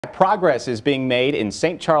Progress is being made in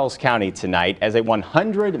St. Charles County tonight as a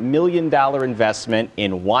 $100 million investment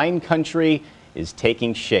in wine country is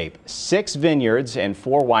taking shape. 6 vineyards and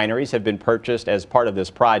 4 wineries have been purchased as part of this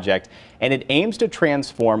project, and it aims to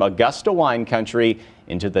transform Augusta wine country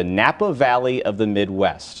into the Napa Valley of the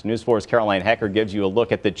Midwest. News 4's Caroline Hecker gives you a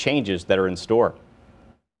look at the changes that are in store.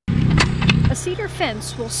 A cedar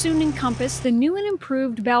fence will soon encompass the new and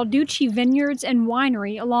improved Balducci Vineyards and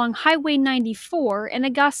Winery along Highway 94 in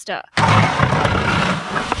Augusta.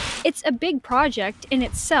 It's a big project in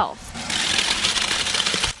itself,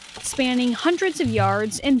 spanning hundreds of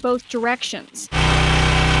yards in both directions,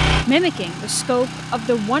 mimicking the scope of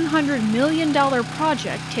the $100 million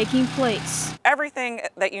project taking place. Everything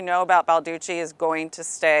that you know about Balducci is going to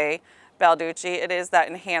stay Balducci. It is that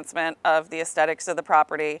enhancement of the aesthetics of the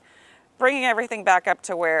property, bringing everything back up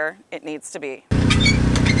to where it needs to be.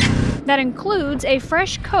 That includes a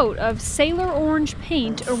fresh coat of sailor orange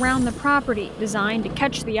paint around the property, designed to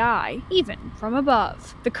catch the eye, even from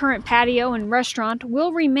above. The current patio and restaurant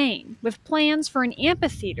will remain, with plans for an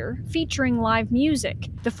amphitheater featuring live music.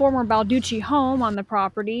 The former Balducci home on the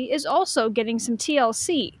property is also getting some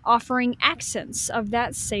TLC, offering accents of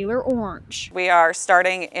that sailor orange. We are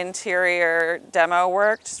starting interior demo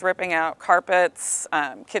work, just ripping out carpets,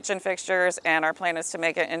 kitchen fixtures, and our plan is to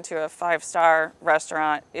make it into a 5-star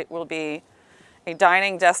restaurant. It will be a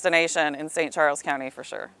dining destination in St. Charles County for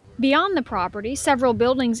sure. Beyond the property, several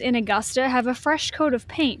buildings in Augusta have a fresh coat of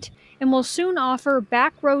paint and will soon offer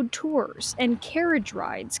back road tours and carriage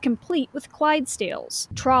rides complete with Clydesdales.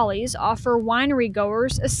 Trolleys offer winery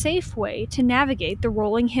goers a safe way to navigate the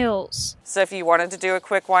rolling hills. So if you wanted to do a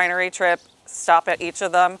quick winery trip, stop at each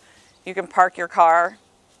of them, you can park your car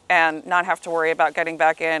and not have to worry about getting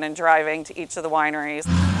back in and driving to each of the wineries.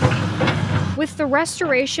 With the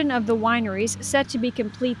restoration of the wineries set to be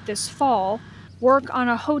complete this fall, work on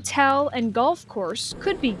a hotel and golf course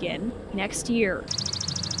could begin next year.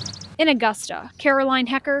 In Augusta, Caroline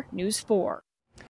Hecker, News 4.